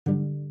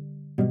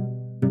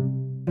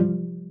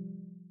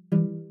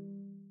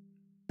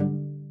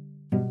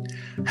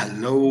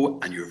Hello,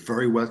 and you're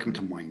very welcome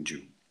to Mind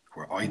You,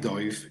 where I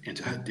dive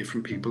into how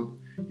different people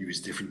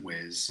use different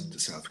ways to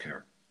self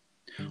care.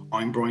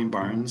 I'm Brian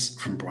Barnes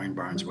from Brian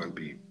Barnes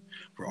Wellbeing,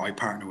 where I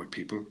partner with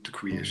people to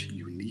create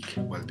unique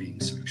wellbeing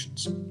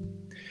solutions.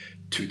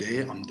 Today,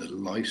 I'm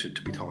delighted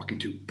to be talking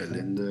to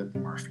Belinda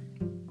Murphy.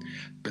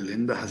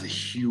 Belinda has a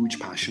huge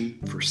passion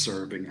for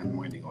serving and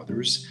minding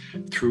others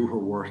through her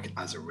work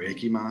as a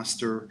Reiki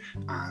Master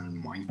and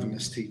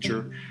mindfulness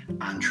teacher,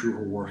 and through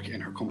her work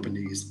in her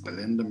companies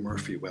Belinda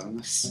Murphy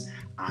Wellness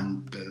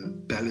and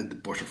Bella the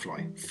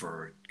Butterfly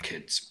for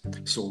kids.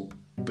 So,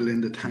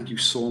 Belinda, thank you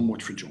so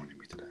much for joining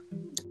me today.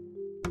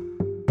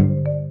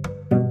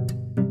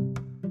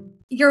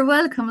 You're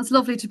welcome. It's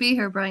lovely to be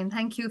here, Brian.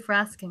 Thank you for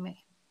asking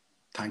me.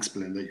 Thanks,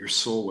 Belinda. You're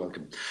so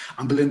welcome.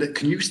 And Belinda,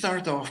 can you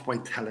start off by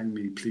telling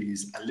me,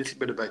 please, a little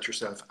bit about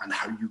yourself and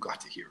how you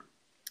got to here?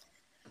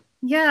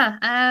 Yeah,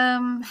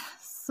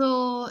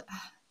 so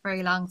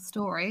very long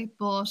story,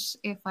 but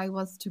if I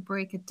was to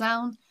break it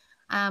down,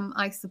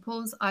 I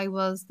suppose I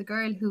was the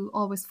girl who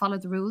always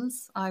followed the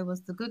rules. I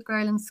was the good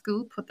girl in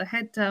school, put the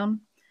head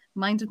down,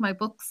 minded my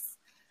books.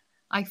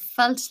 I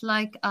felt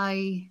like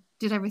I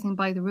did everything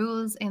by the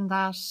rules in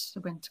that I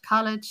went to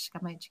college,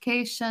 got my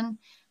education,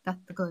 got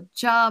the good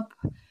job,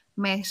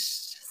 met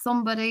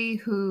somebody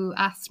who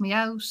asked me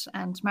out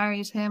and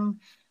married him,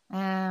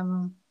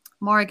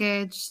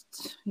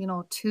 mortgaged,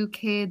 2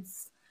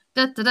 kids,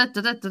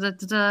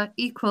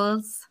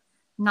 equals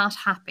not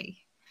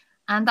happy.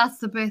 And that's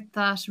the bit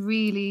that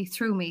really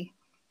threw me.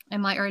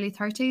 In my early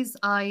 30s,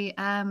 I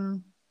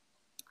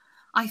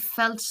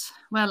felt,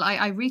 well,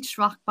 I reached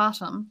rock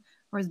bottom.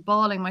 I was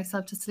bawling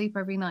myself to sleep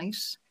every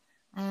night.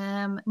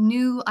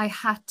 Knew I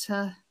had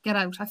to get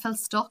out. I felt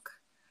stuck.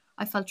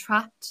 I felt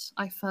trapped.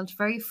 I felt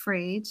very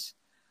afraid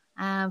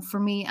for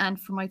me and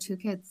for my 2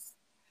 kids.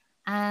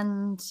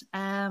 And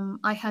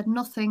I had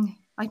nothing.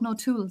 I had no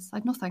tools. I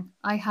had nothing.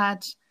 I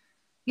had,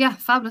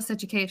 fabulous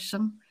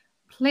education,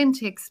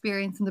 plenty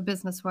experience in the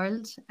business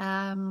world.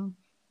 And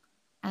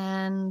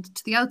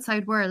to the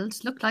outside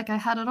world, looked like I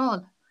had it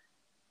all.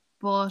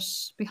 But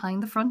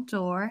behind the front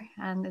door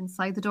and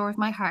inside the door of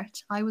my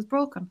heart, I was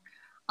broken.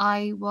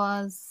 I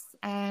was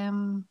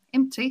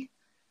empty,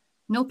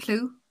 no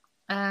clue.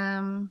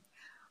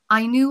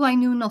 I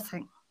knew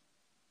nothing.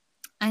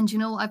 And,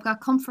 I've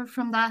got comfort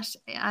from that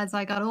as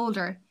I got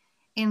older,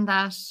 in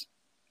that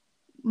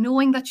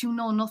knowing that you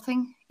know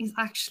nothing is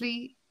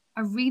actually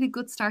a really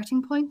good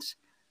starting point,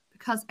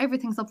 because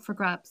everything's up for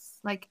grabs,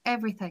 like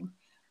everything.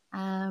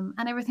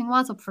 And everything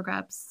was up for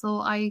grabs.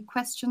 So I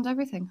questioned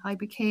everything. I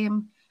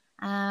became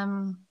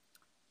I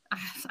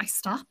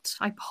stopped,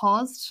 I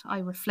paused, I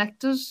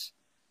reflected,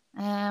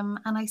 and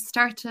I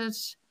started.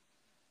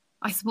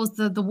 I suppose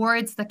the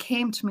words that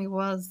came to me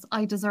was,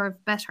 I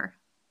deserve better.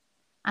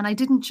 And I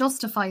didn't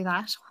justify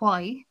that.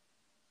 Why?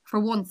 For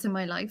once in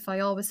my life, I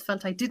always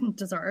felt I didn't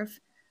deserve.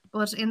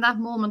 But in that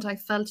moment, I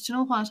felt, you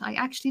know what? I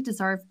actually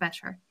deserve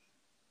better.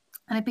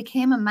 And it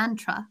became a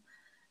mantra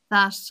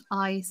that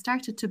I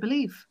started to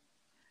believe.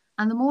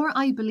 And the more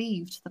I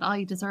believed that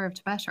I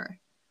deserved better,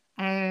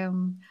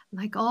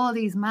 like all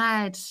these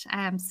mad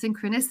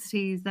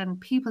synchronicities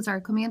and people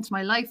started coming into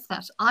my life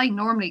that I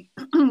normally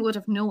would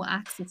have no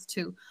access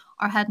to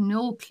or had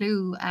no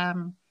clue.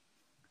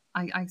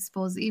 I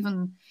suppose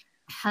even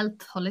health,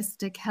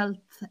 holistic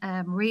health,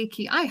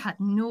 Reiki,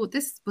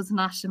 this was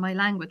not in my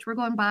language. We're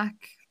going back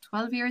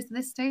 12 years at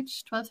this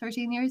stage, 12,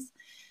 13 years.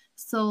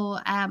 So,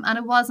 and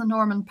it wasn't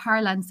normal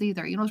parlance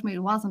either. You know what I mean?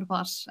 It wasn't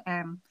what,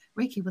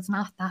 Reiki was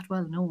not that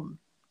well known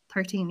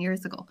 13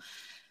 years ago.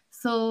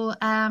 So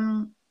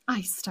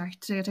I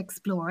started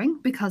exploring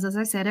because, as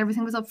I said,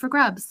 everything was up for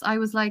grabs. I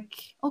was like,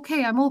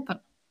 okay, I'm open.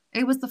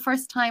 It was the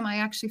first time I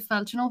actually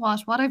felt, you know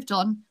what I've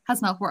done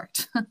has not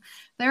worked.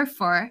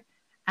 Therefore,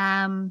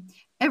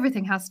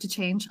 everything has to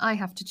change. I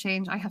have to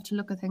change. I have to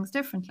look at things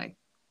differently.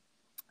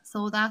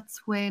 So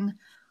that's when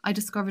I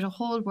discovered a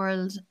whole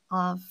world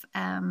of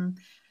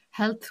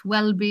health,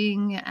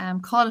 well-being,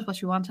 call it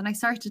what you want. And I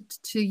started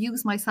to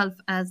use myself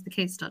as the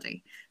case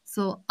study.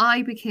 So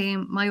I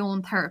became my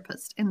own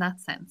therapist in that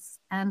sense.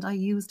 And I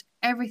used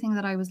everything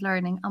that I was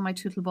learning on my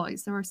 2 little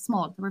boys. They were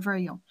small, they were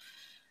very young.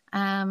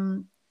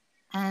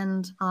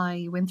 And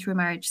I went through a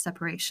marriage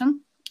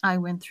separation. I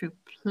went through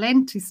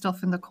plenty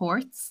stuff in the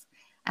courts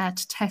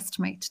to test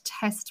me, to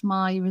test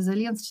my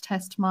resilience, to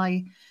test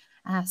my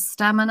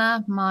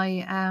stamina,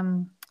 my,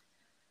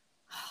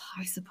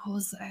 I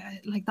suppose,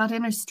 like that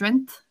inner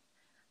strength.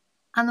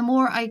 And the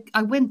more I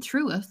went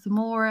through it, the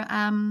more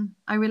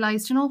I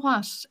realized, you know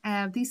what,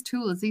 these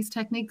tools, these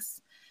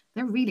techniques,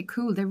 they're really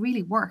cool. They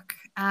really work.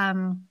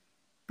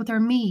 But they're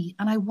me,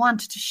 and I want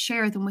to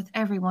share them with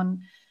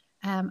everyone,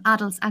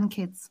 adults and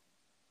kids.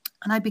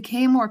 And I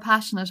became more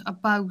passionate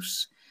about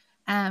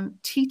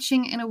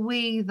teaching in a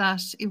way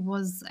that it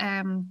was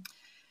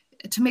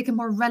to make it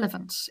more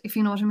relevant, if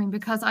you know what I mean,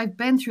 because I've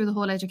been through the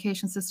whole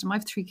education system. I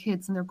have 3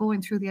 kids and they're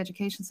going through the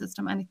education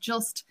system, and it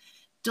just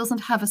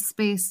doesn't have a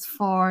space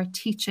for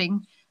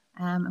teaching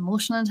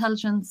emotional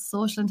intelligence,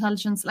 social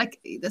intelligence, like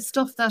the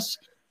stuff that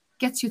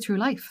gets you through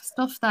life,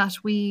 stuff that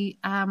we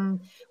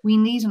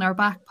need in our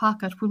back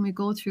pocket when we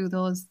go through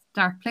those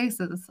dark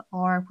places,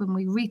 or when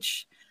we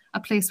reach a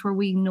place where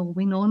we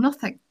know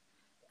nothing.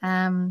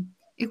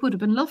 It would have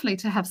been lovely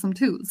to have some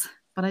tools,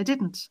 but I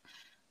didn't.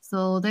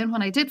 So then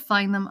when I did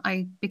find them,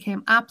 I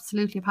became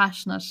absolutely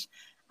passionate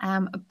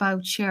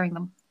about sharing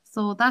them.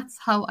 So that's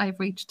how I've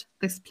reached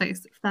this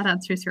place, if that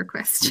answers your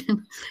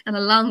question in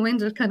a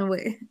long-winded kind of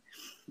way.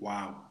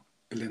 Wow.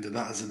 Belinda,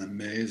 that is an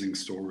amazing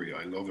story.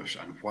 I love it.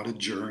 And what a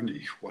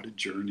journey. What a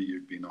journey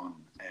you've been on.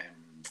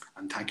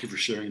 And thank you for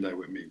sharing that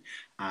with me.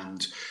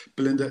 And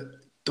Belinda,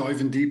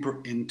 diving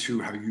deeper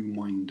into how you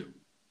mind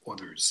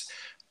others.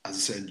 As I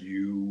said,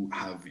 you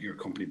have your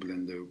company,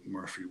 Belinda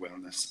Murphy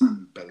Wellness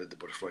and Bella the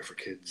Butterfly for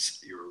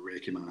Kids. You're a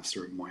Reiki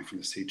Master,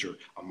 mindfulness teacher,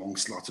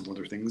 amongst lots of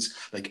other things.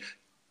 Like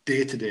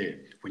day to day,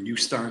 when you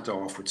start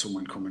off with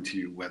someone coming to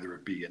you, whether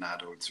it be an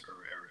adult or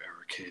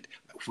a kid,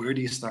 where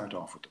do you start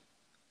off with them?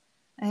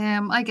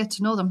 I get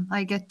to know them.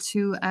 I get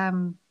to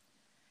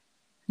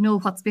know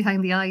what's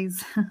behind the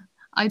eyes.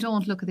 I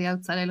don't look at the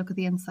outside, I look at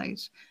the inside.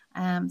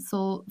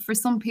 So for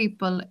some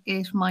people,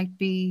 it might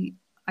be,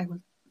 I will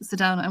sit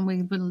down and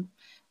we will,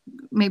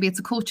 maybe it's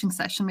a coaching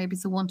session, maybe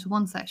it's a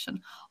one-to-one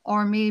session,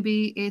 or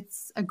maybe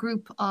it's a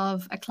group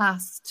of a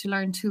class to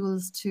learn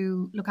tools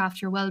to look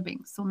after your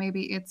well-being. So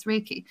maybe it's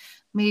Reiki,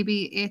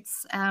 maybe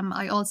it's,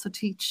 I also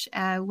teach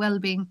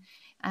well-being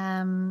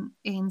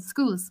in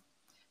schools.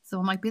 So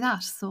it might be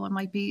that. So it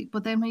might be,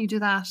 but then when you do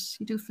that,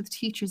 you do it for the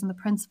teachers and the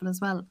principal as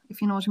well. If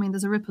you know what I mean,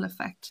 there's a ripple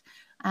effect.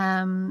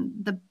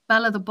 The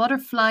Bella the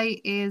Butterfly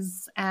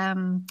is,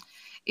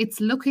 it's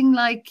looking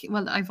like,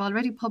 well, I've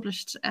already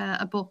published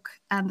a book,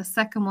 and the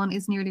second one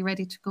is nearly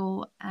ready to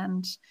go.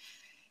 And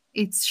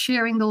it's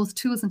sharing those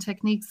tools and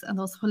techniques and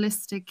those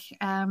holistic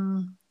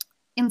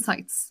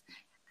insights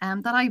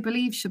that I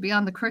believe should be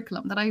on the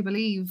curriculum, that I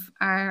believe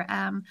are,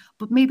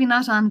 but maybe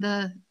not on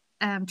the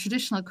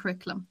traditional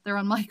curriculum. They're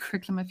on my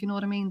curriculum, if you know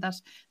what I mean, that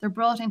they're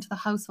brought into the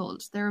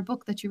household. They're a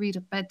book that you read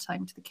at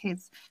bedtime to the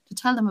kids, to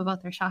tell them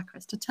about their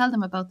chakras, to tell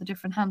them about the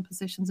different hand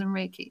positions in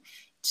Reiki,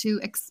 to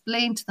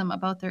explain to them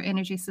about their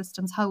energy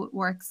systems, how it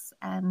works,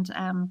 and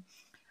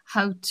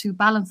how to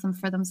balance them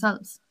for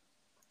themselves.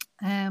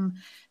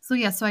 So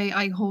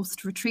I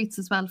host retreats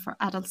as well for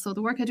adults. So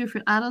the work I do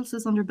for adults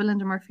is under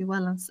Belinda Murphy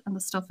Wellness, and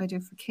the stuff I do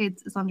for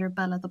kids is under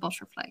Bella the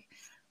Butterfly.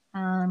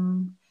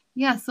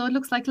 So it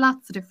looks like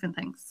lots of different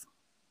things.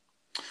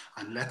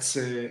 And let's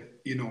say,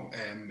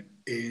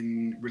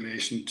 in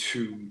relation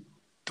to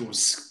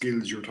those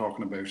skills you're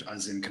talking about,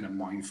 as in kind of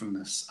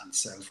mindfulness and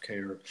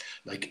self-care,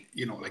 like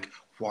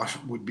what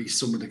would be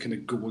some of the kind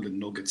of golden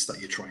nuggets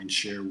that you try and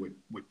share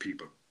with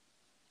people?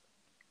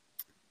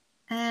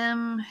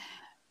 I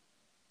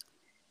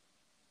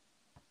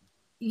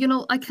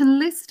can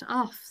list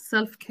off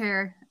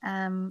self-care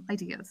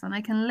ideas, and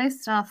I can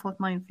list off what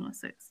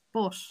mindfulness is,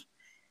 but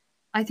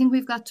I think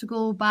we've got to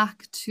go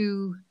back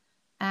to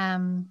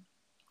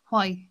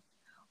why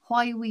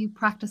we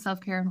practice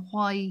self-care and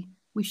why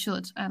we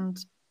should. And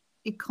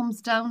it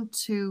comes down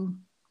to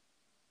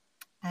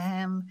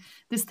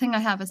this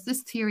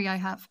theory I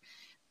have,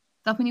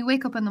 that when you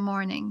wake up in the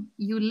morning,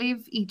 you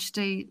live each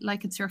day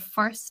like it's your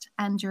first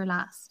and your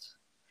last.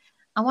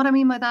 And what I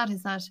mean by that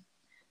is that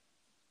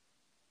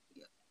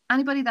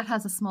anybody that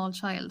has a small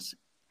child,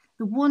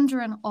 the wonder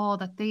and awe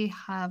that they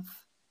have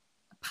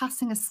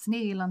passing a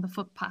snail on the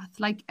footpath,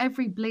 like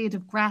every blade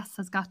of grass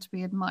has got to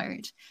be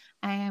admired.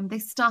 They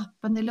stop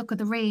and they look at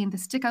the rain, they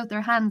stick out their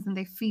hands and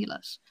they feel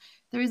it.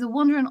 There is a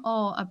wonder and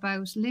awe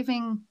about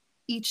living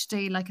each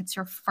day like it's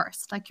your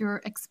first, like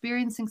you're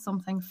experiencing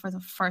something for the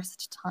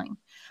first time.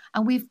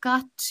 And we've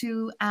got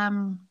to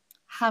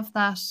have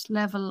that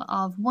level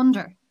of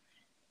wonder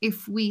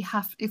if we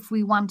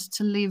want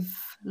to live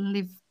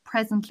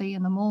presently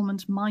in the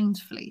moment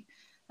mindfully.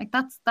 Like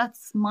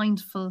that's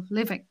mindful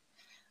living.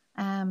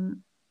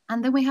 And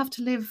then we have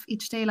to live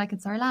each day like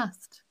it's our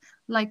last.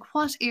 Like,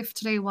 what if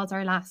today was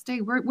our last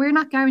day? We're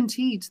not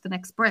guaranteed the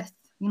next breath,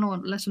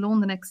 let alone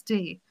the next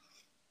day.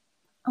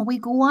 And we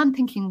go on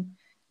thinking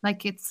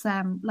like it's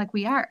like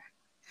we are.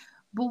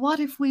 But what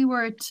if we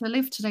were to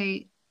live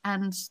today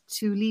and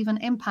to leave an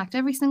impact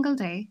every single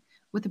day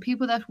with the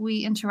people that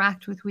we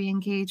interact with, we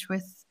engage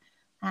with,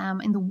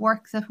 in the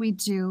work that we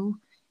do,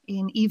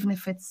 in even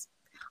if it's,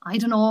 I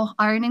don't know,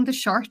 ironing the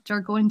shirt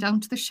or going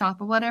down to the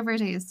shop or whatever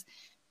it is,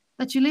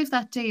 that you live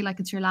that day like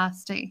it's your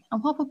last day.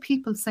 And what would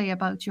people say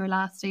about your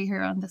last day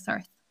here on this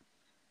earth?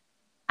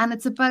 And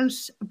it's about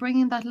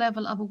bringing that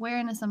level of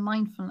awareness and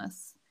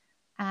mindfulness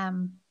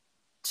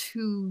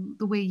to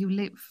the way you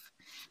live.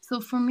 So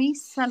for me,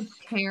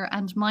 self-care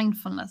and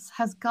mindfulness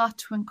has got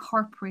to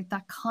incorporate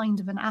that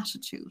kind of an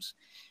attitude.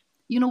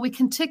 We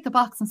can tick the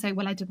box and say,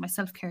 well, I did my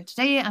self-care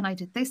today and I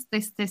did this.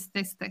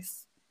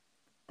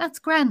 That's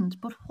grand,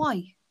 but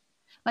why?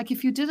 Like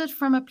if you did it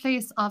from a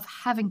place of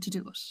having to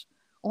do it,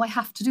 I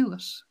have to do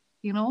it,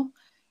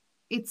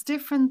 it's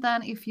different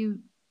than if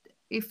you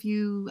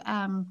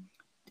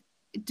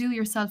do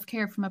your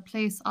self-care from a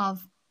place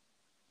of,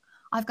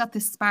 I've got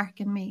this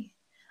spark in me,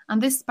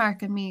 and this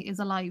spark in me is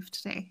alive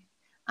today,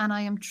 And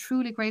I am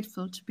truly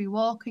grateful to be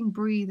walking,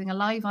 breathing,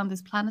 alive on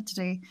this planet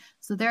today.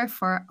 So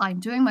therefore, I'm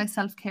doing my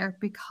self-care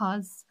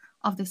because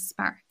of this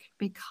spark,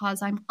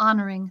 because I'm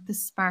honoring the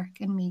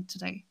spark in me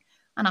today.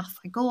 And off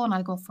I go, and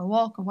I go for a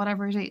walk or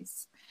whatever it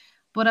is.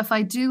 But if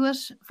I do it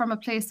from a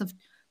place of,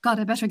 God,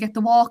 I better get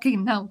the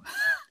walking now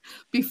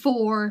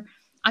before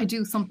I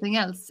do something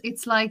else,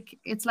 it's like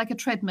a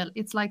treadmill.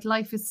 It's like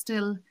life is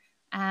still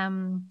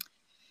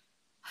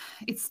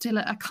it's still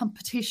a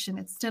competition.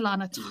 It's still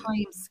on a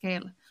time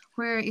scale.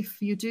 Where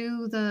if you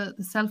do the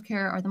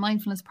self-care or the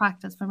mindfulness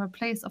practice from a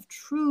place of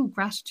true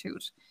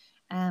gratitude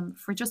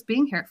for just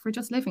being here, for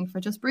just living, for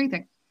just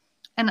breathing,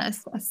 and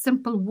a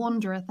simple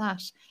wonder at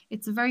that,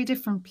 it's a very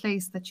different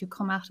place that you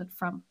come at it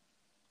from.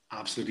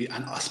 Absolutely.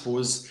 And I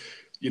suppose,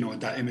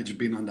 that image of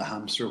being on the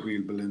hamster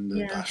wheel, Belinda,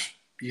 Yeah.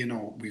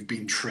 that, we've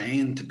been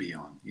trained to be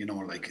on,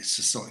 like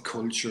society,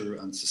 culture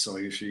and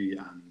society.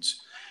 And,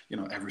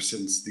 ever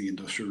since the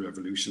Industrial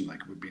Revolution,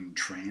 like we've been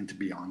trained to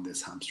be on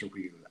this hamster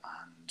wheel.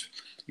 And,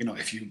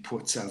 if you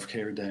put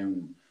self-care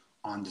down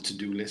on the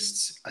to-do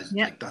lists,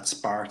 like that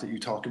spark that you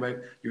talk about,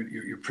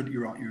 you're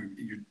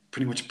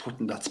pretty much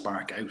putting that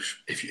spark out.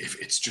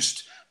 If it's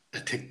just a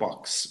tick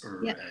box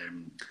or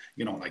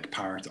like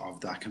part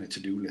of that kind of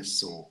to-do list.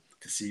 So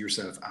to see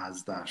yourself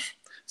as that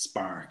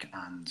spark,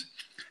 and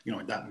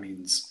that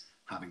means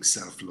having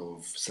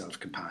self-love,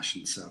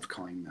 self-compassion,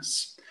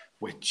 self-kindness,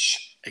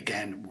 which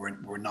again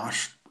we're not,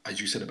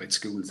 as you said about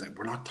schools, like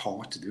we're not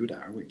taught to do that,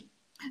 are we?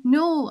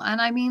 No,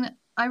 and I mean,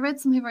 I read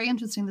something very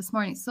interesting this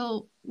morning.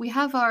 So we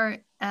have our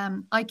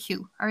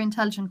IQ, our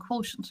intelligent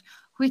quotient,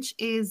 which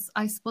is,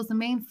 I suppose, the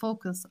main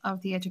focus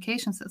of the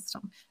education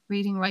system: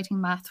 reading,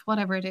 writing, math,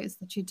 whatever it is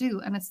that you do,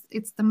 and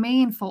it's the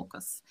main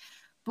focus.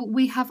 But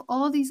we have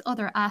all these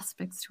other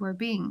aspects to our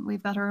being.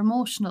 We've got our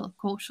emotional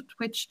quotient,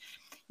 which,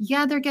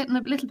 yeah, they're getting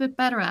a little bit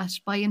better at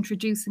by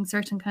introducing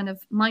certain kind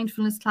of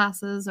mindfulness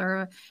classes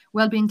or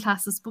well-being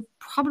classes, but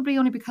probably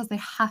only because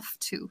they have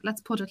to. Let's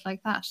put it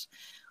like that.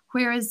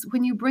 Whereas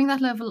when you bring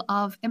that level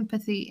of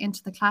empathy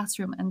into the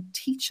classroom and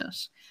teach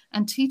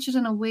it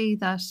in a way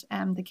that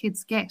the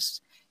kids get,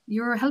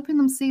 you're helping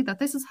them see that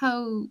this is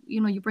how,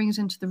 you bring it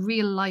into the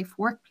real life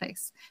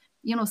workplace.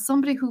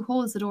 Somebody who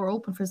holds the door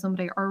open for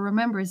somebody or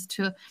remembers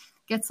to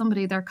get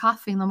somebody their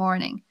coffee in the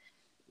morning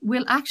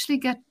will actually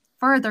get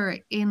further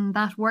in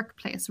that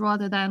workplace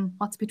rather than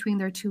what's between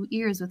their two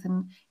ears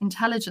within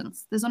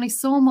intelligence. There's only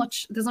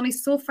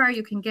so far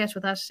you can get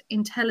with that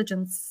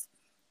intelligence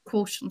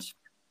quotient.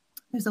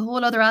 There's a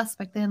whole other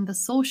aspect then, the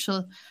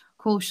social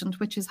quotient,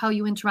 which is how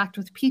you interact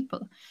with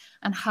people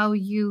and how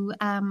you,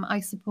 I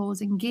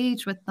suppose,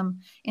 engage with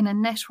them in a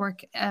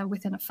network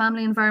within a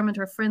family environment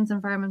or a friend's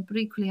environment, but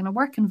equally in a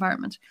work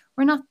environment.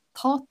 We're not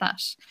taught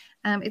that.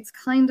 It's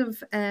kind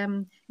of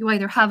you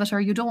either have it or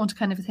you don't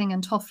kind of a thing,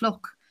 and tough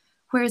luck.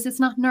 Whereas it's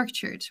not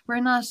nurtured.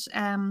 We're not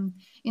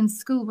in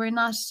school.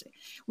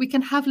 We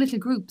can have little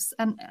groups,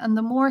 and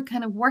the more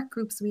kind of work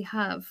groups we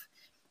have,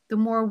 the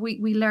more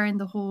we learn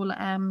the whole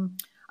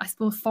I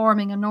suppose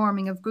forming and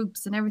norming of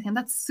groups and everything.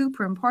 That's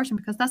super important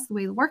because that's the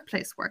way the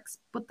workplace works.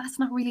 But that's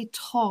not really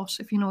taught,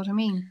 if you know what I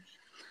mean.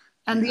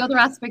 And the other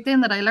aspect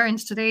then that I learned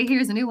today,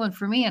 here's a new one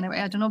for me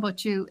anyway, I don't know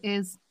about you,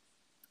 is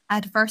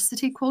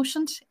adversity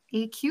quotient,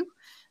 AQ.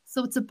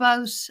 So it's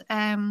about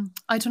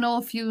I don't know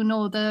if you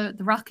know the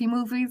Rocky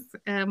movies.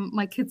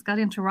 My kids got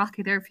into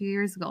Rocky there a few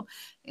years ago.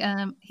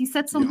 He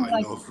said something I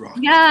like, love Rocky.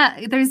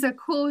 yeah, there's a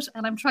quote,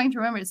 and I'm trying to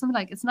remember it. Something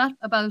like, it's not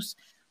about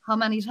how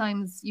many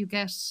times you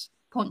get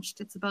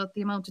punched, it's about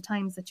the amount of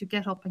times that you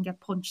get up and get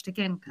punched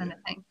again, kind of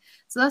thing.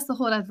 So that's the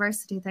whole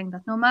adversity thing,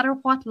 that no matter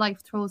what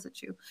life throws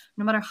at you,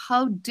 no matter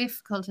how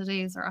difficult it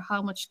is or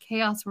how much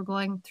chaos we're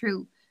going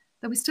through,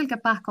 that we still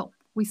get back up.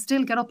 We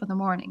still get up in the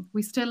morning.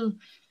 We still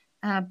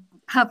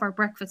have our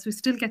breakfast. We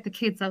still get the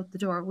kids out the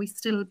door. We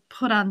still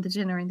put on the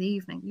dinner in the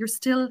evening. You're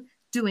still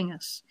doing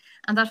it.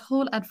 And that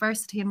whole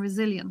adversity and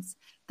resilience,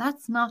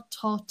 that's not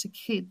taught to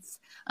kids.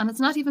 And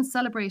it's not even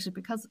celebrated,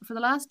 because for the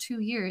last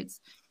 2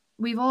 years,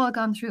 we've all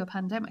gone through a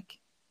pandemic.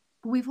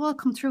 But we've all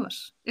come through it.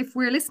 If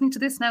we're listening to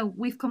this now,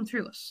 we've come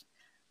through it.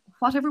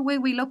 Whatever way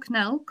we look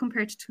now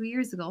compared to 2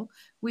 years ago,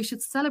 we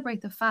should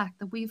celebrate the fact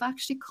that we've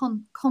actually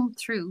come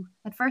through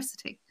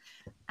adversity.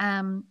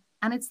 And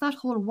it's that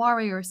whole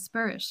warrior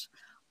spirit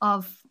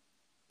of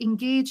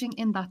engaging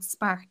in that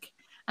spark.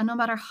 And no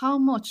matter how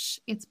much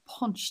it's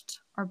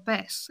punched or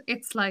bet,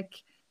 it's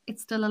like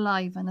it's still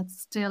alive and it's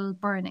still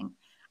burning.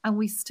 And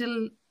we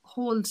still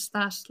hold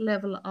that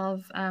level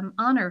of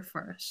honor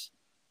for it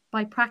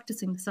by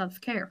practicing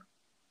self-care.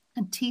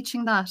 And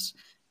teaching that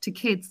to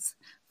kids,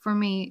 for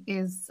me,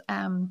 is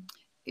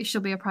it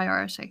should be a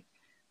priority.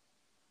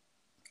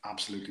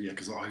 Absolutely, yeah,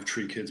 because I have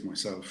 3 kids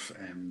myself,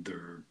 and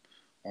they're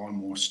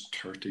almost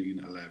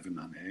 13, 11,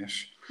 and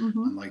 8.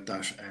 And like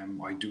that,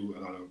 I do a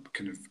lot of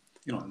kind of,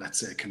 let's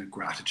say kind of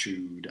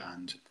gratitude,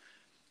 and,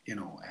 you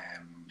know,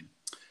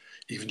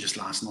 even just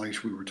last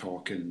night we were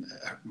talking,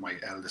 my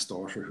eldest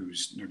daughter,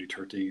 who's nearly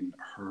 13,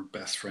 her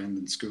best friend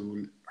in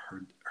school,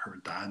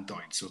 her dad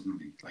died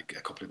suddenly, like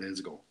a couple of days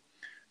ago.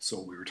 So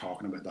we were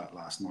talking about that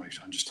last night,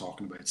 and just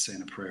talking about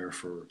saying a prayer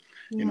for,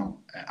 Yeah.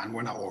 and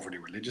we're not overly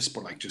religious,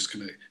 but like just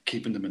kind of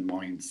keeping them in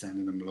mind,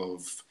 sending them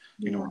love,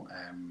 Yeah.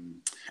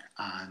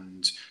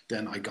 And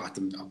then I got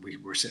them, we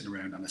were sitting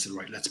around and I said,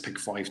 right, let's pick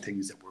 5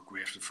 things that we're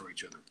grateful for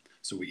each other.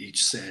 So we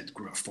each said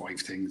 5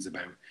 things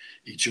about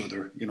each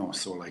other,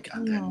 so like,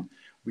 and Yeah. then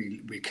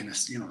we kind of,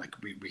 like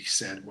we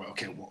said, well,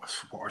 okay, what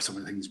are some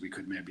of the things we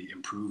could maybe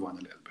improve on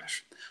a little bit?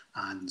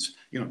 And,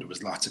 there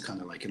was lots of kind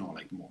of like,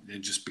 like more,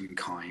 just being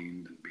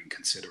kind and being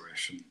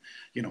considerate.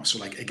 And, so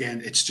like,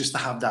 again, it's just to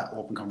have that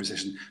open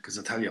conversation, because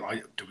I tell you,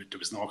 there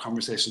was no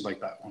conversaation like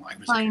that when I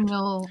was a I kid.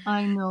 know,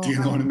 I Do know, you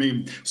know what I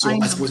mean? I So I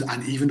know. suppose,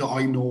 and even though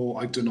I know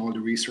I've done all the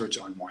research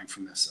on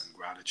mindfulness and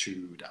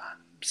gratitude and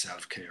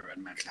self-care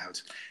and mental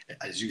health,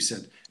 as you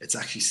said, it's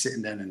actually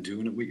sitting down and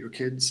doing it with your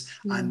kids.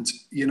 Yeah. And,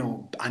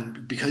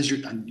 and because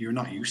you're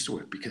not used to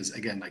it, because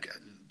again, like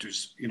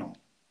there's,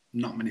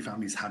 not many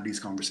families have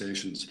these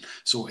conversations.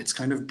 So it's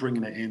kind of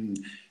bringing it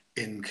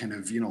in kind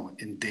of,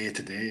 in day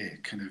to day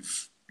kind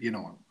of,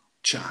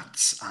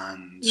 chats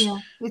and, Yeah,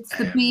 it's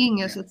the being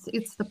it. yeah,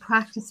 It's the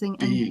practicing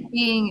and being,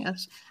 being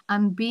it,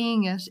 and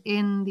being it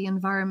in the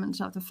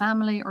environment of the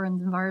family or in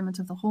the environment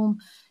of the home,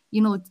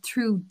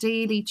 through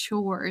daily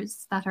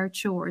chores that are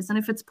chores. And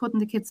if it's putting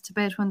the kids to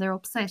bed when they're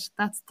upset,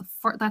 that's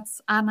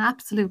an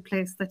absolute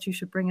place that you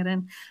should bring it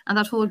in. And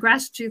that whole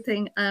gratitude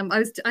thing,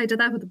 I did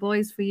that with the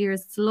boys for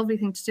years. It's a lovely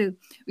thing to do.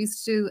 We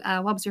used to do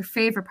what was your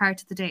favorite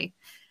part of the day,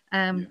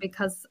 yeah,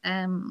 because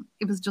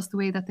it was just the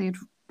way that they'd,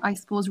 I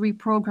suppose,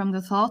 reprogram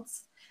the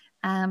thoughts,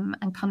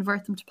 and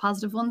convert them to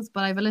positive ones.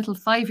 But I have a little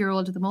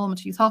 5-year-old at the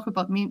moment. You talk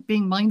about me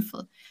being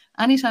mindful.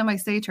 Anytime I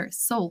say to her,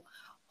 so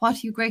what are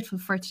you grateful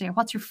for today?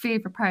 What's your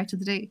favorite part of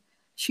the day?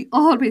 She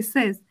always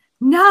says,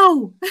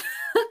 no.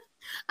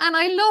 And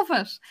I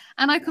love it.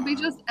 And I could be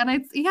just,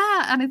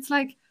 wow, and it's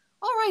like,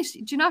 all right,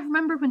 do you not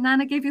remember when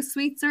Nana gave you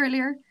sweets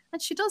earlier?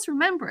 And she does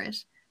remember it.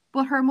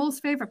 But her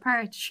most favorite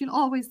part, she'll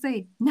always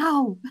say,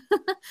 no.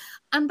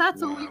 And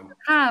that's what we wow. should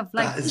have.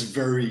 Like, That is it's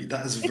so very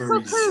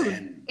cool.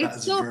 zen. That It's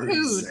is so very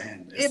cool.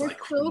 zen. It's It is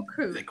so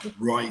cool. like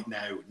right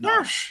now, Yeah,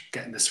 not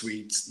getting the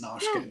sweets,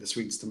 not yeah. getting the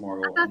sweets And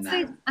tomorrow, that's now.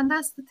 it. And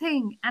that's the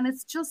thing. And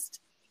it's just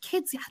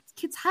kids, yeah,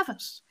 kids have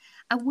it.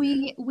 And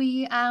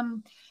Yeah,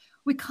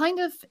 we kind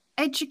of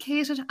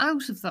educate it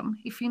out of them,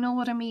 if you know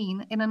what I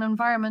mean, in an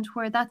environment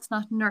where that's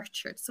not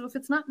nurtured. So if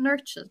it's not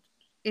nurtured,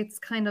 it's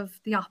kind of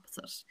the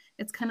opposite.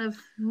 It's kind of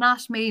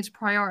not made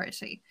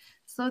priority.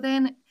 So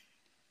then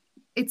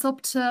it's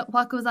up to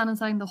what goes on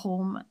inside the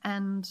home.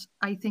 And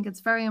I think it's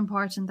very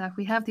important that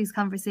we have these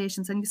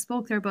conversations. And you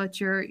spoke there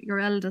about your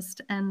eldest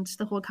and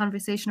the whole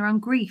conversation around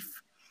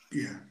grief.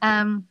 yeah,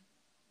 um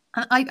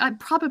I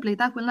probably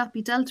that will not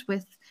be dealt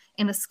with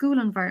in a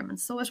school environment.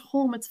 So at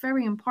home, it's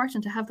very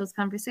important to have those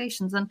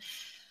conversations. And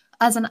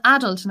as an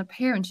adult and a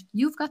parent,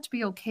 you've got to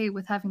be okay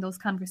with having those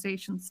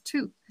conversations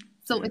too.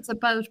 So yeah, it's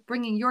about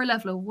bringing your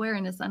level of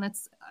awareness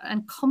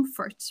and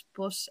comfort,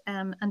 but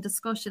and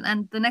discussion.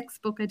 And the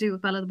next book I do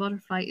with Bella the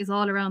Butterfly is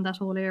all around that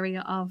whole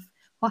area of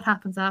what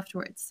happens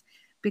afterwards,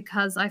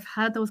 because I've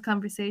had those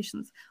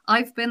conversations.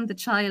 I've been the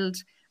child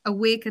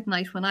awake at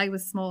night when I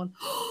was small.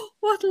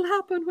 What'll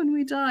happen when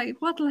we die?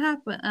 What'll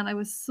happen? And I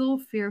was so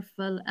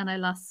fearful, and I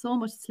lost so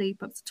much sleep.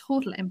 I was a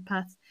total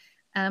empath.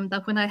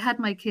 That when I had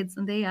my kids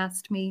and they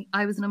asked me,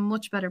 I was in a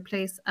much better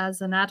place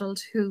as an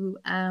adult who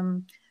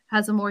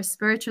has a more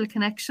spiritual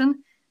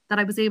connection, that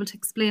I was able to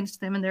explain it to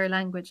them in their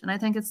language. And I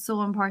think it's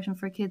so important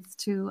for kids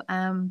to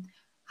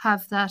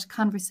have that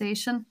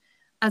conversation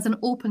as an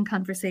open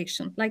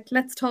conversation. Like,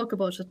 let's talk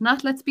about it,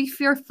 not let's be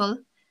fearful,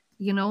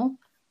 you know.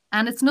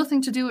 And it's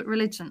nothing to do with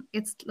religion.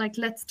 It's like,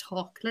 let's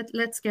talk.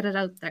 Let's get it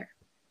out there.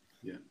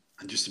 yeah.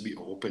 And just to be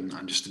open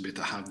and just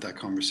to have that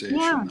Yeah.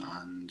 conversation,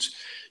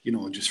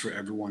 and just for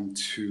everyone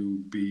to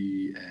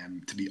be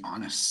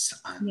honest.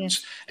 And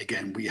Yes.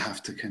 again, we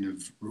have to kind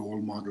of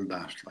role model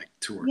that, like,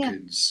 to our Yeah.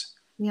 kids.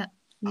 Yeah.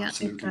 Yeah.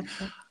 Absolutely.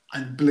 Exactly.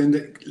 And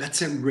Belinda, let's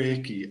say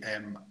Reiki.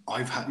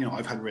 I've had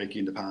Reiki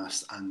in the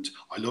past, and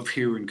I love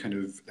hearing kind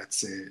of, let's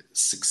say, a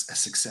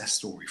success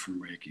story from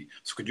Reiki.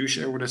 So could you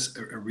share with us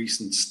a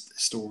recent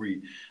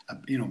story,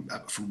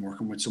 from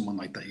working with someone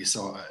like that? You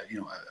saw,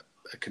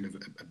 a kind of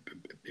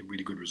a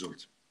really good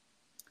result.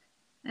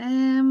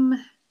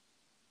 Um,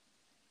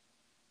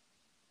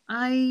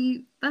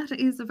 that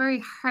is a very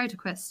hard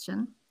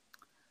question,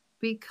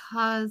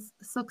 because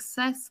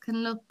success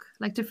can look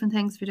like different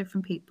things for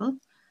different people.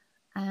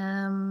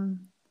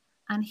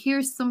 And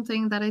here's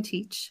something that I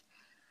teach,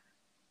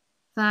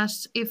 that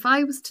if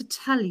I was to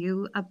tell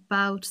you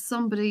about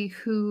somebody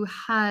who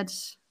had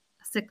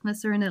a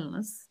sickness or an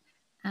illness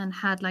and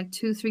had like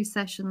 2-3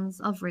 sessions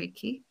of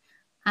Reiki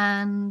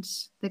and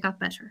they got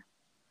better,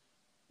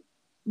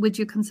 would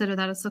you consider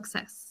that a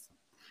success?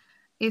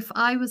 If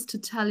I was to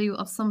tell you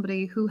of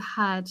somebody who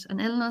had an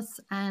illness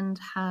and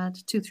had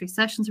 2-3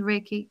 sessions of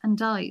Reiki and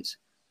died,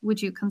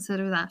 would you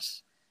consider that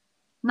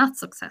not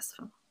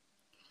successful?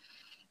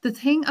 The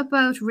thing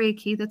about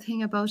Reiki, the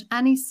thing about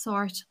any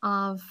sort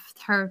of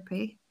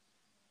therapy,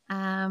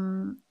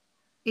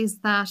 is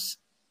that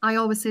I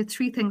always say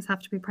three things have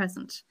to be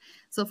present.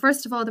 So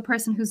first of all, the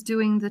person who's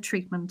doing the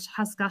treatment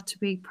has got to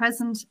be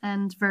present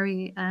and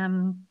very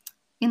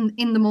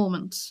in the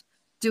moment,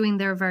 doing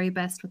their very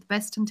best with the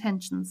best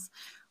intentions,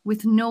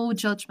 with no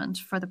judgment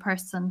for the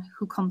person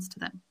who comes to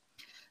them.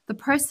 The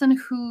person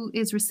who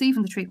is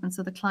receiving the treatment,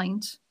 so the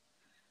client,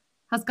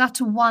 has got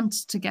to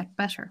want to get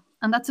better.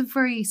 And that's a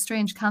very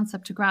strange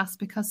concept to grasp,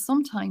 because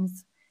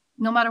sometimes,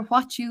 no matter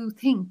what you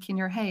think in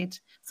your head,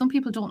 some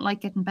people don't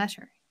like getting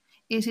better.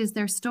 It is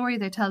their story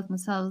they tell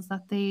themselves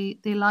that they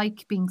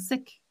like being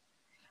sick.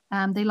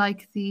 They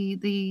like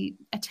the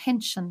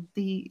attention,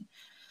 the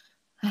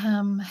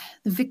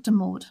victim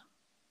mode.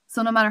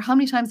 So no matter how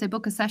many times they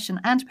book a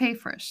session and pay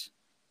for it,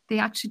 they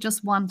actually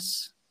just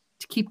want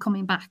to keep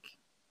coming back.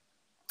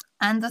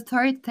 And the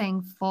third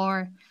thing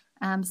for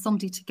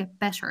somebody to get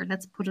better,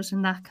 let's put it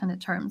in that kind of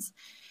terms,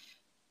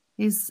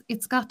 is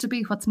it's got to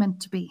be what's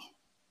meant to be.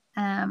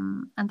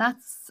 And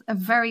that's a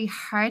very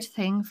hard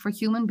thing for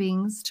human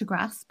beings to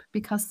grasp,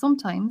 because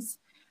sometimes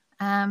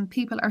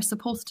people are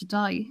supposed to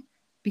die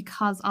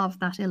because of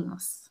that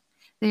illness.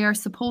 They are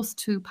supposed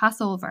to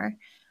pass over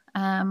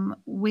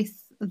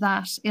with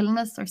that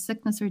illness or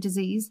sickness or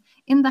disease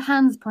in the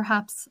hands,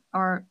 perhaps,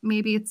 or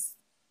maybe it's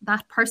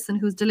that person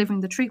who's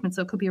delivering the treatment.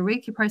 So it could be a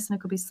Reiki person,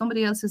 it could be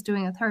somebody else who's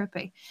doing a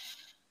therapy,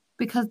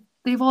 because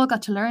they've all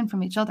got to learn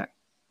from each other.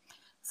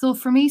 So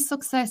for me,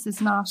 success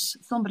is not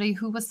somebody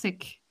who was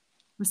sick,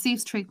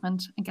 receives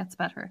treatment and gets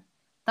better.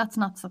 That's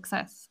not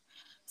success.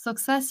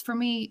 Success for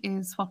me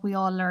is what we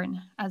all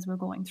learn as we're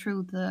going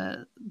through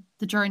the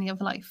journey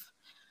of life,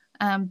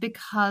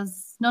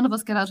 because none of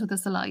us get out of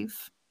this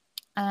alive.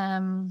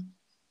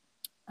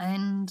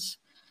 And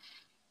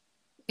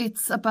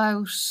it's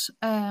about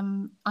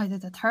either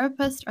the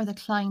therapist or the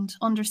client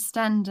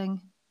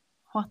understanding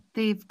what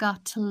they've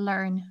got to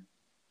learn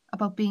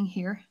about being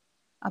here,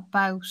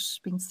 about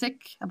being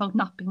sick, about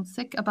not being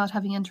sick, about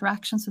having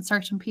interactions with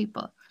certain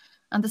people.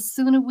 And the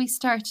sooner we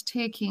start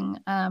taking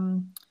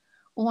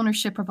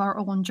ownership of our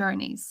own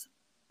journeys,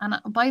 and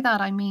by that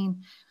I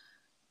mean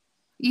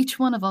each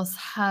one of us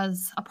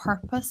has a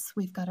purpose,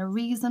 we've got a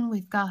reason,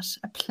 we've got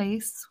a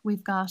place,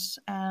 we've got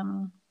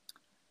a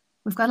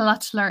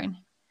lot to learn.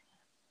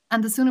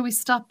 And the sooner we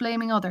stop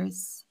blaming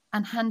others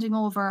and handing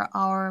over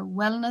our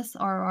wellness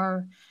or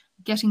our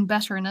getting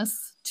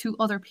betterness to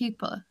other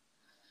people,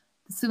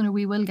 the sooner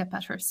we will get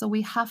better. So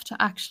we have to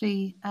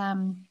actually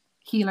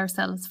heal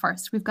ourselves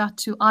first. We've got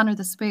to honor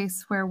the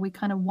space where we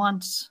kind of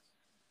want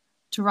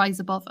to rise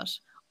above it.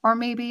 Or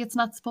maybe it's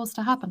not supposed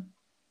to happen.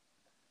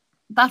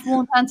 That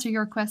won't answer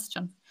your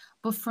question.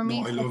 But for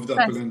me, I love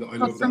that, Belinda. I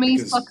love for that me,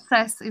 because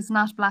success is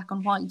not black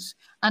and white,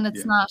 and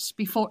it's not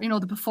before,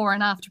 the before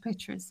and after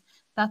pictures.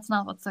 That's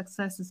not what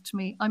success is to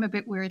me. I'm a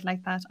bit weird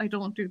like that. I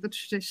don't do the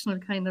traditional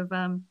kind of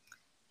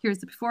here's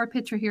the before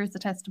picture, here's the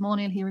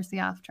testimonial, here's the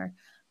after.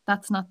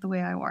 That's not the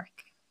way I work.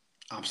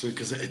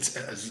 Absolutely,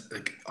 because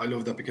I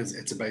love that because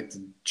it's about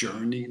the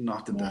journey,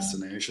 not the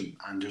destination,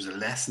 and there's a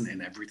lesson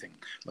in everything.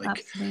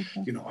 Like,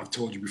 absolutely. I've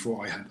told you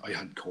before, I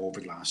had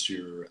COVID last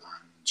year,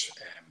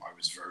 and I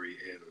was very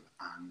ill,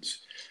 and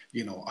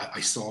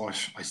I saw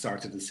it. I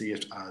started to see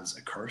it as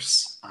a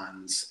curse,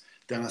 and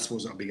then I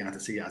suppose I began to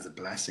see it as a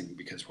blessing,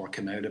 because what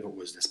came out of it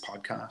was this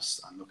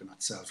podcast and looking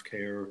at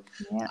self-care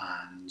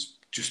and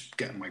just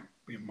getting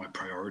my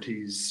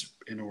priorities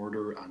in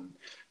order and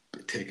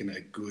taking a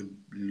good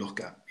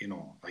look at,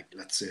 like,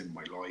 let's say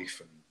my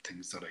life and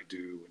things that I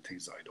do and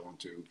things that I don't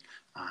do,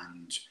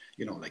 and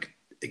like,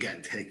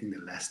 again, taking the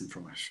lesson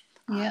from it.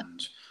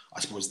 And I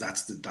suppose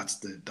that's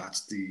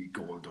the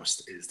gold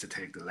dust, is to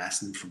take the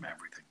lesson from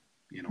everything.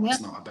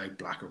 It's not about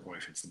black or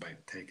white, it's about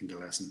taking the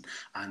lesson.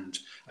 And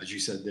as you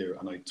said there,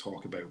 and I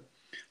talk about,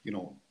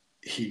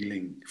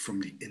 healing from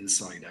the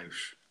inside out,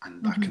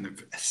 and that kind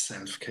of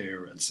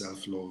self-care and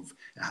self-love,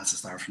 it has to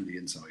start from the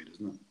inside,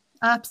 isn't it?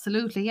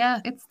 Absolutely, yeah.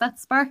 It's that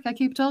spark I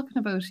keep talking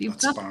about. You've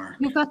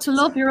got to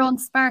love your own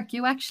spark.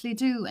 You actually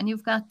do, and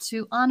you've got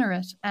to honor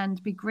it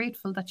and be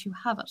grateful that you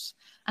have it,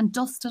 and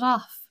dust it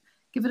off.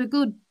 Give it a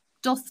good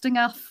dusting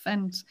off,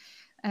 and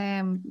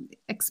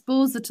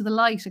expose it to the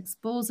light,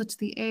 expose it to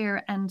the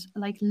air, and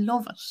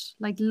love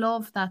it,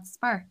 love that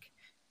spark.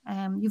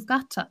 You've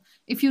got to.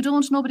 If you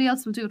don't, nobody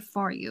else will do it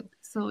for you.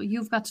 So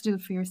you've got to do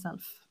it for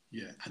yourself.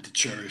 Yeah, and to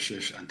cherish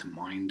it and to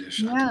mind it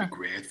and to be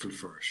grateful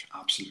for it.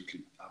 Absolutely,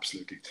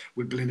 absolutely.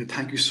 Well, Belinda,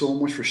 thank you so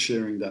much for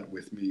sharing that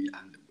with me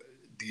and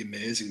the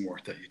amazing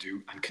work that you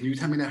do. And can you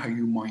tell me now how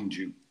you mind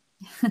you?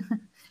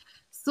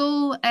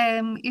 So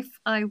if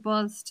I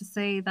was to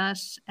say that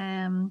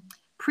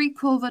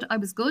pre-COVID, I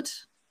was good,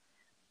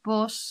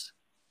 but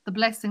the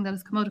blessing that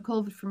has come out of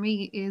COVID for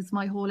me is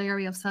my whole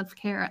area of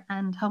self-care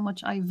and how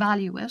much I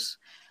value it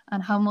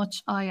and how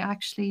much I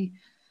actually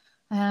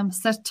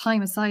set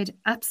time aside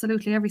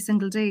absolutely every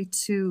single day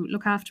to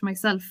look after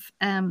myself.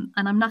 And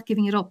I'm not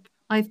giving it up.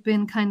 I've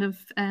been kind of,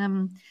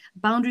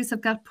 boundaries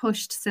have got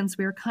pushed since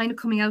we were kind of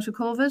coming out of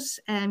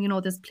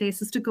COVID. There's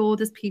places to go,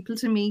 there's people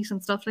to meet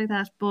and stuff like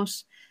that. But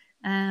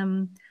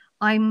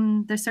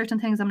there's certain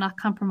things I'm not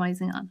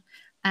compromising on.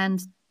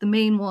 And the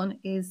main one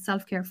is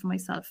self-care for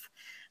myself.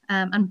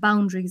 And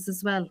boundaries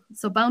as well.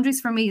 So boundaries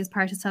for me is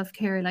part of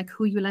self-care, like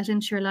who you let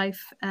into your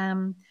life.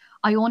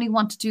 I only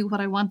want to do what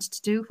I want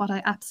to do, what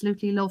I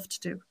absolutely love to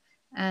do.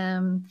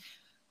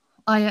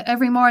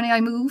 Every morning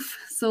I move.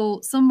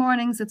 So some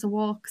mornings it's a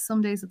walk, some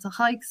days it's a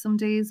hike, some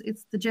days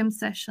it's the gym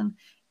session.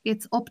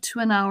 It's up to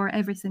an hour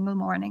every single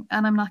morning,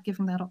 and I'm not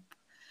giving that up.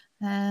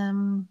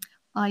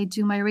 I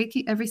do my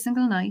Reiki every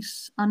single night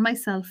on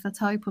myself. That's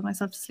how I put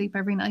myself to sleep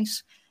every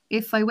night.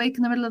 If I wake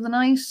in the middle of the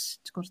night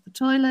to go to the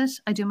toilet,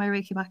 I do my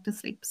Reiki back to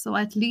sleep. So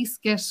I at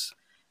least get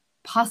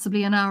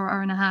possibly an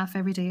hour and a half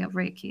every day of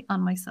Reiki on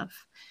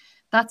myself.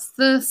 That's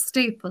the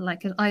staple,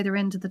 like at either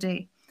end of the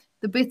day.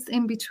 The bits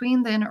in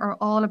between then are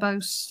all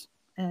about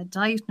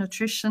diet,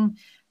 nutrition,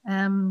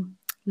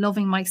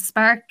 loving my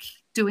spark,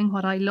 doing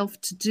what I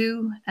love to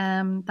do.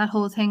 That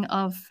whole thing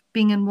of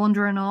being in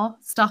wonder and awe,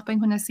 stopping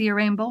when I see a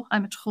rainbow.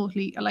 I'm a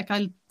totally, like,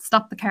 I'll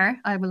stop the car.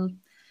 I will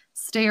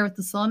stare at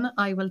the sun.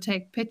 I will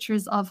take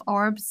pictures of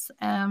orbs.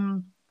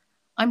 I'm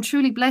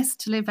truly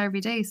blessed to live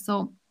every day.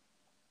 So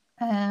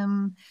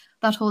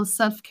that whole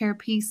self-care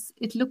piece,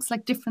 it looks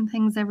like different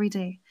things every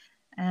day.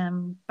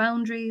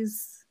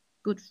 Boundaries,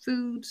 good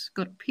food,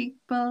 good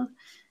people.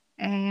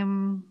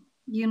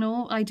 You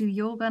know, I do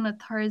yoga on a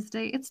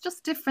Thursday. It's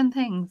just different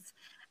things.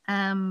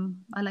 I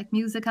like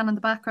music on in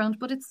the background,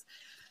 but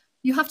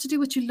you have to do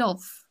what you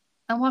love.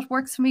 And what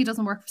works for me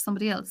doesn't work for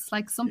somebody else.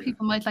 Like some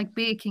people might like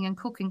baking and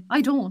cooking.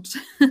 I don't.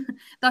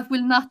 That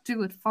will not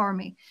do it for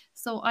me.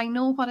 So I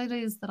know what it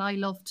is that I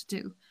love to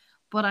do.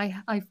 But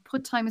I've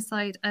put time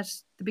aside at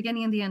the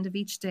beginning and the end of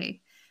each day.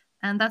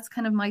 And that's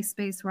kind of my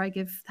space where I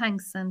give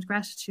thanks and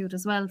gratitude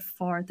as well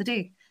for the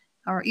day.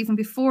 Or even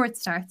before it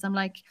starts, I'm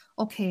like,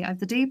 okay, I have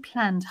the day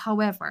planned.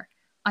 However,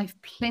 I've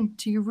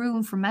plenty of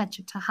room for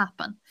magic to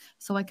happen.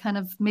 So I kind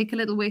of make a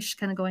little wish,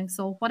 kind of going,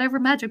 so whatever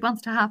magic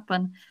wants to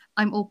happen,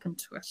 I'm open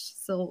to it.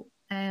 So,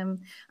 and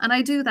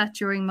I do that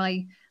during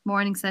my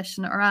morning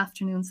session or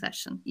afternoon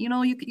session. You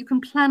know, you can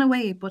plan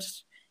away, but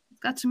you've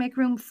got to make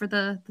room for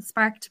the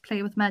spark to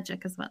play with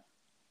magic as well.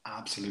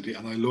 Absolutely.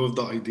 And I love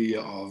the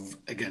idea of,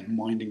 again,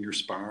 minding your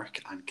spark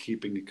and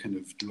keeping it kind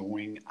of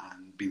glowing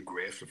and being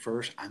grateful for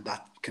it. And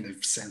that kind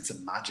of sense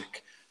of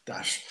magic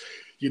that,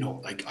 you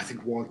know, like I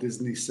think Walt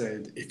Disney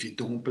said, if you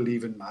don't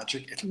believe in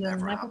magic, it'll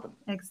never happen.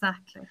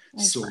 Exactly.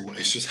 So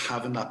it's just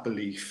having that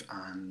belief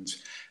and,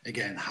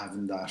 again,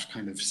 having that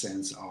kind of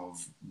sense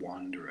of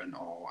wonder and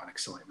awe and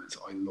excitement.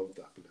 I love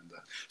that,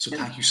 Belinda. So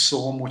thank you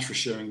so much for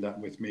sharing that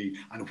with me.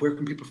 And where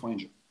can people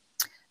find you?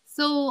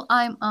 So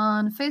I'm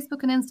on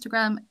Facebook and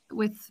Instagram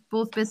with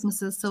both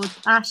businesses. So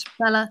it's at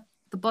Bella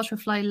the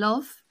Butterfly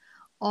Love,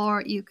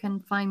 or you can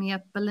find me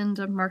at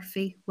Belinda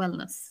Murphy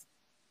Wellness.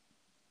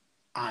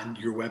 And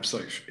your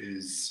website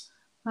is?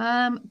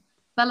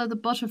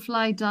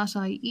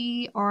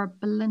 Bellathebutterfly.ie or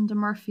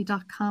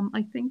belindamurphy.com,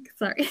 I think.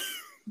 Sorry.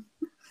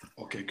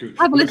 Okay, cool.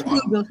 Have a little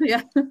Google,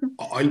 yeah.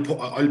 I'll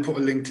put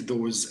a link to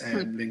those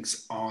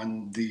links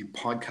on the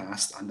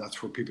podcast, and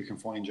that's where people can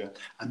find you.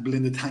 And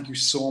Belinda, thank you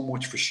so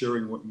much for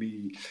sharing with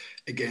me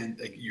again,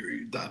 like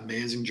that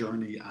amazing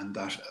journey and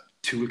that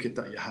toolkit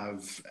that you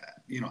have,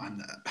 you know,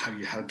 and how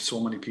you help so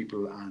many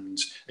people. And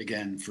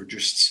again, for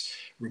just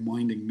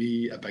reminding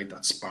me about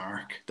that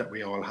spark that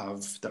we all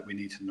have that we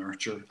need to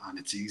nurture. And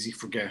it's easy to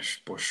forget,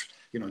 but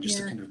you know, just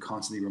to kind of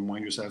constantly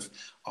remind yourself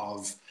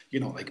of, you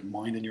know, like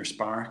minding your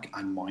spark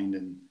and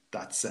minding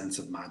that sense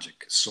of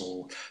magic.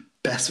 So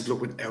best of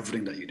luck with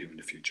everything that you do in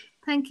the future.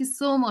 Thank you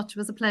so much. It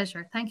was a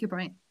pleasure. Thank you,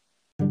 Brian.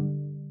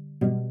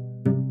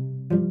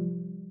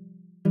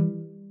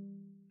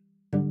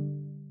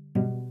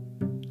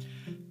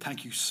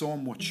 Thank you so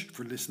much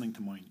for listening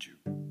to Mind You,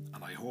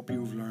 and I hope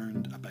you've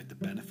learned about the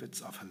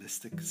benefits of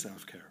holistic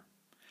self-care.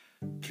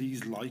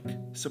 Please like,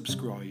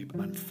 subscribe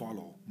and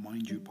follow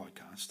Mind You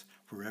podcast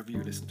wherever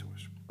you listen to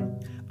it.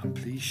 And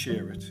please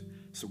share it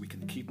so we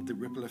can keep the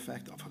ripple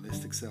effect of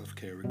holistic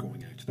self-care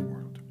going out to the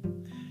world.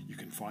 You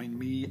can find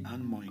me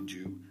and Mind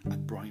You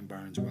at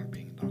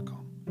brianbarneswellbeing.com.